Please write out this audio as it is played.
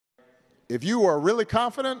If you are really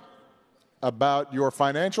confident about your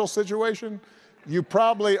financial situation, you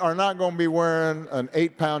probably are not going to be wearing an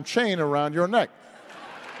 8-pound chain around your neck.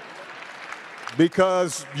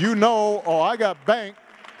 Because you know, oh, I got bank.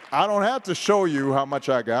 I don't have to show you how much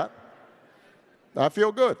I got. I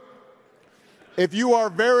feel good. If you are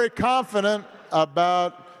very confident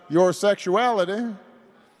about your sexuality,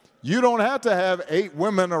 you don't have to have 8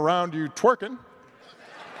 women around you twerking.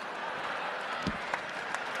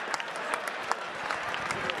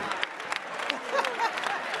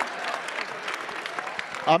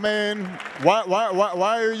 I mean,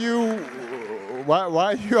 why are you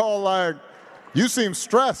all like, you seem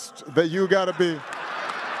stressed that you got to be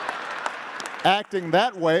acting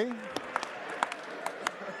that way?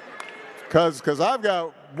 Because I've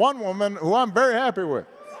got one woman who I'm very happy with,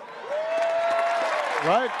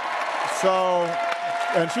 right? So,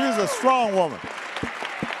 and she's a strong woman.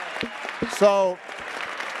 So,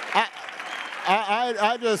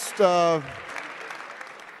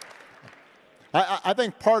 I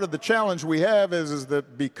think part of the challenge we have is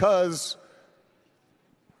that because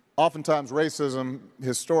oftentimes racism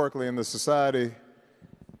historically in the society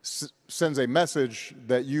sends a message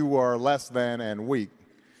that you are less than and weak,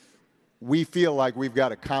 we feel like we've got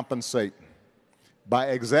to compensate by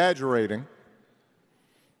exaggerating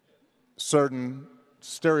certain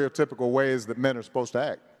stereotypical ways that men are supposed to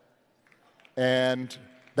act. And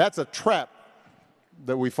that's a trap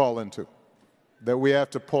that we fall into, that we have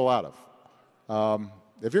to pull out of.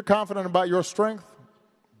 If you're confident about your strength,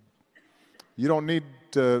 you don't need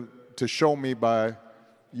to show me by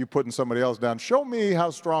you putting somebody else down. Show me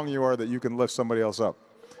how strong you are that you can lift somebody else up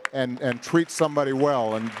and treat somebody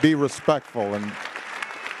well and be respectful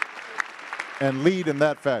and lead in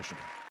that fashion.